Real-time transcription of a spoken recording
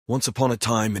Once upon a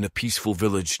time, in a peaceful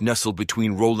village nestled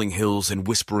between rolling hills and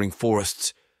whispering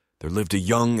forests, there lived a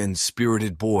young and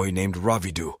spirited boy named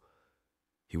Ravidu.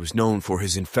 He was known for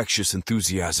his infectious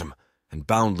enthusiasm and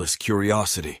boundless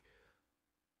curiosity.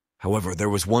 However, there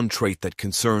was one trait that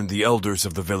concerned the elders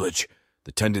of the village,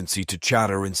 the tendency to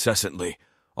chatter incessantly,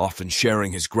 often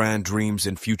sharing his grand dreams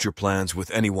and future plans with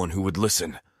anyone who would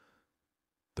listen.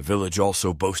 The village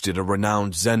also boasted a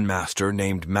renowned Zen master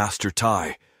named Master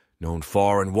Tai, known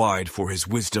far and wide for his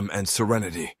wisdom and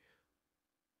serenity.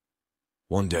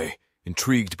 One day,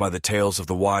 intrigued by the tales of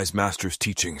the wise master's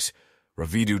teachings,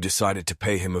 Ravidu decided to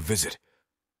pay him a visit.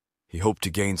 He hoped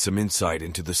to gain some insight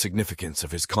into the significance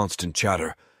of his constant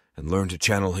chatter and learn to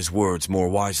channel his words more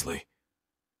wisely.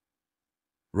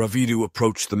 Ravidu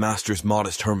approached the master's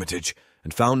modest hermitage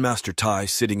and found Master Tai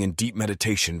sitting in deep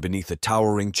meditation beneath a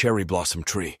towering cherry blossom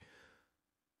tree.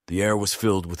 The air was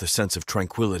filled with a sense of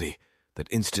tranquility that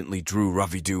instantly drew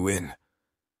Ravidu in.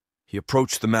 He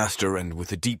approached the master and, with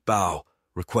a deep bow,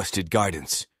 requested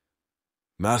guidance.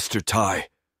 "Master Tai,"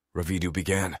 Ravidu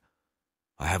began,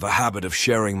 "I have a habit of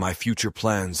sharing my future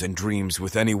plans and dreams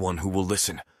with anyone who will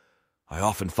listen. I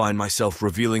often find myself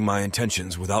revealing my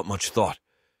intentions without much thought.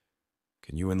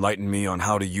 Can you enlighten me on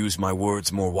how to use my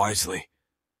words more wisely?"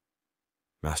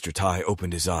 Master Tai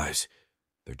opened his eyes,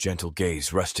 their gentle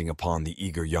gaze resting upon the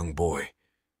eager young boy.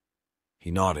 He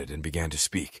nodded and began to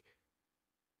speak.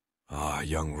 "Ah,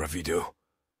 young Ravidu,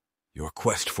 your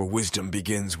quest for wisdom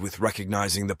begins with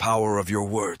recognizing the power of your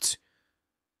words.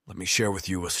 Let me share with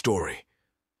you a story,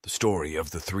 the story of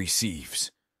the 3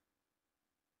 sieves."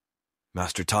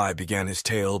 Master Tai began his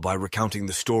tale by recounting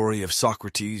the story of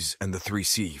Socrates and the 3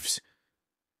 sieves.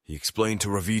 He explained to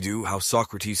Ravidu how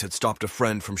Socrates had stopped a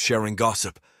friend from sharing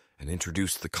gossip and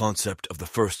introduced the concept of the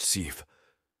first sieve,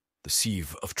 the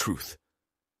sieve of truth.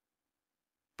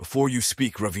 "Before you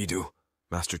speak, Ravidu,"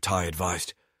 Master Tai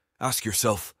advised, "ask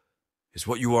yourself, is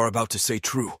what you are about to say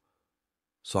true?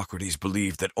 Socrates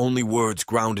believed that only words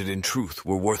grounded in truth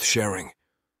were worth sharing."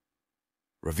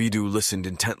 Ravidu listened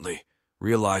intently,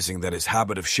 realizing that his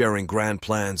habit of sharing grand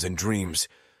plans and dreams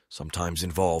sometimes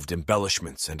involved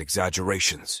embellishments and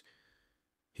exaggerations.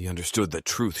 He understood that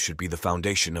truth should be the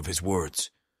foundation of his words.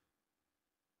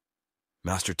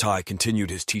 Master Tai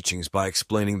continued his teachings by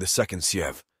explaining the second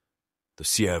siev, the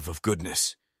siev of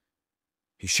goodness.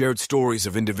 He shared stories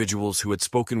of individuals who had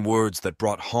spoken words that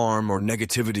brought harm or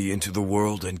negativity into the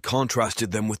world and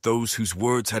contrasted them with those whose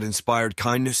words had inspired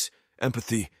kindness,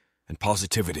 empathy, and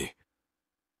positivity.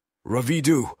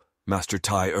 "Ravidu," Master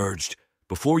Tai urged,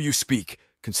 "before you speak,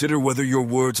 consider whether your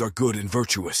words are good and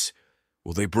virtuous.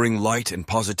 Will they bring light and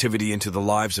positivity into the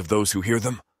lives of those who hear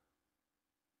them?"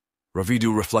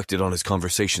 Ravidu reflected on his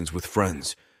conversations with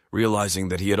friends, realizing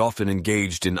that he had often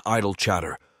engaged in idle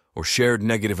chatter or shared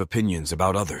negative opinions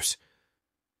about others.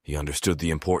 He understood the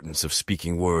importance of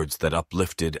speaking words that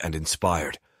uplifted and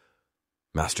inspired.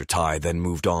 Master Tai then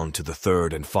moved on to the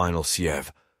third and final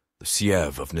siev, the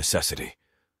siev of necessity.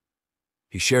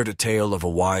 He shared a tale of a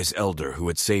wise elder who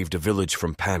had saved a village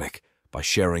from panic by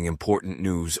sharing important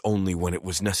news only when it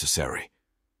was necessary.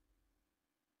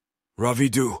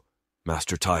 "Ravidu,"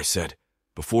 Master Tai said,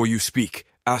 "before you speak,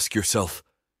 ask yourself,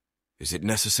 is it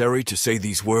necessary to say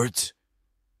these words?"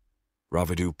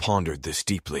 Ravidu pondered this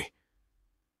deeply.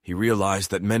 He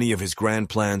realized that many of his grand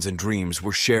plans and dreams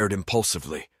were shared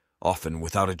impulsively, often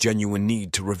without a genuine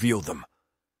need to reveal them.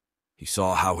 He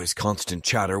saw how his constant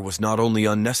chatter was not only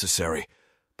unnecessary,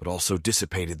 but also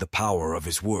dissipated the power of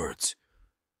his words.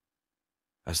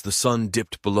 As the sun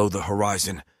dipped below the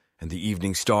horizon and the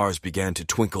evening stars began to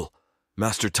twinkle,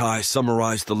 Master Tai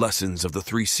summarized the lessons of the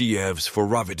 3 sievs for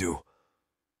Ravidu.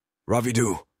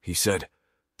 "Ravidu," he said,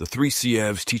 "the 3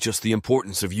 sievs teach us the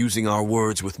importance of using our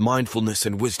words with mindfulness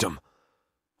and wisdom.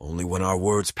 Only when our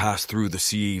words pass through the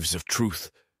sieves of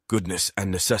truth, goodness,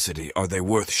 and necessity are they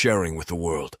worth sharing with the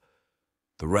world.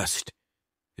 The rest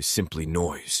is simply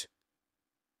noise."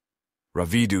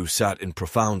 Ravidu sat in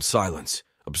profound silence,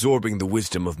 absorbing the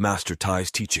wisdom of Master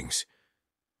Tai's teachings.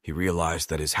 He realized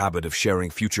that his habit of sharing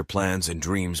future plans and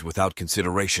dreams without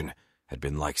consideration had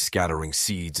been like scattering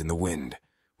seeds in the wind,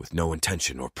 with no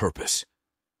intention or purpose.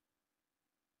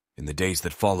 In the days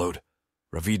that followed,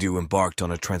 Ravidu embarked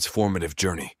on a transformative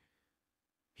journey.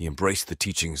 He embraced the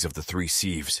teachings of the 3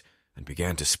 sieves and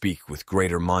began to speak with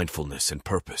greater mindfulness and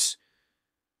purpose.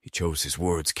 He chose his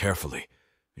words carefully,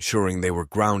 ensuring they were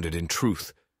grounded in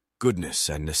truth, goodness,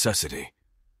 and necessity.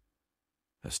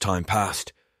 As time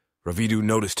passed, Ravidu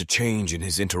noticed a change in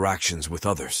his interactions with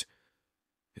others.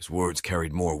 His words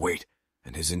carried more weight,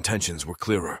 and his intentions were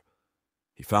clearer.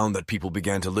 He found that people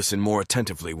began to listen more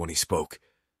attentively when he spoke,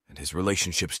 and his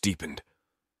relationships deepened.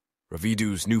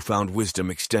 Ravidu's newfound wisdom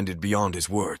extended beyond his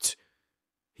words.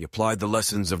 He applied the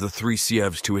lessons of the three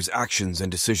sieves to his actions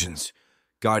and decisions,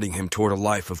 guiding him toward a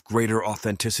life of greater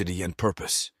authenticity and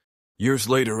purpose. Years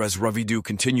later, as Ravidu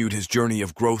continued his journey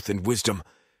of growth and wisdom,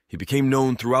 he became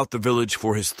known throughout the village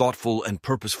for his thoughtful and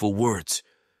purposeful words.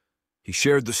 He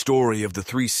shared the story of the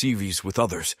three sieves with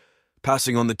others,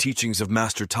 passing on the teachings of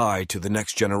Master Tai to the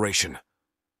next generation.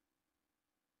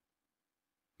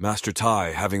 Master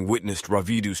Tai, having witnessed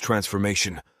Ravidu's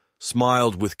transformation,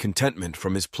 smiled with contentment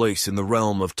from his place in the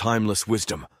realm of timeless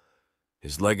wisdom.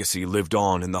 His legacy lived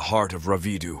on in the heart of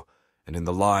Ravidu and in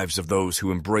the lives of those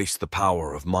who embraced the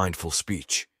power of mindful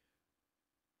speech.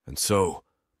 And so,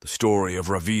 the story of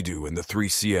Ravidu and the three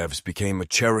sieves became a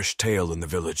cherished tale in the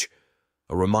village,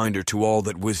 a reminder to all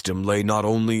that wisdom lay not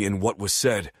only in what was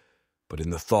said, but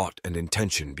in the thought and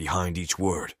intention behind each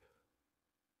word.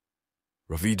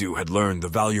 Ravidu had learned the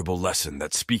valuable lesson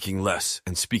that speaking less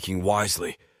and speaking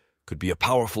wisely could be a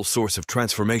powerful source of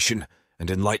transformation and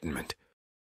enlightenment.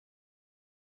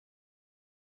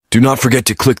 Do not forget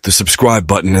to click the subscribe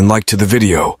button and like to the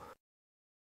video.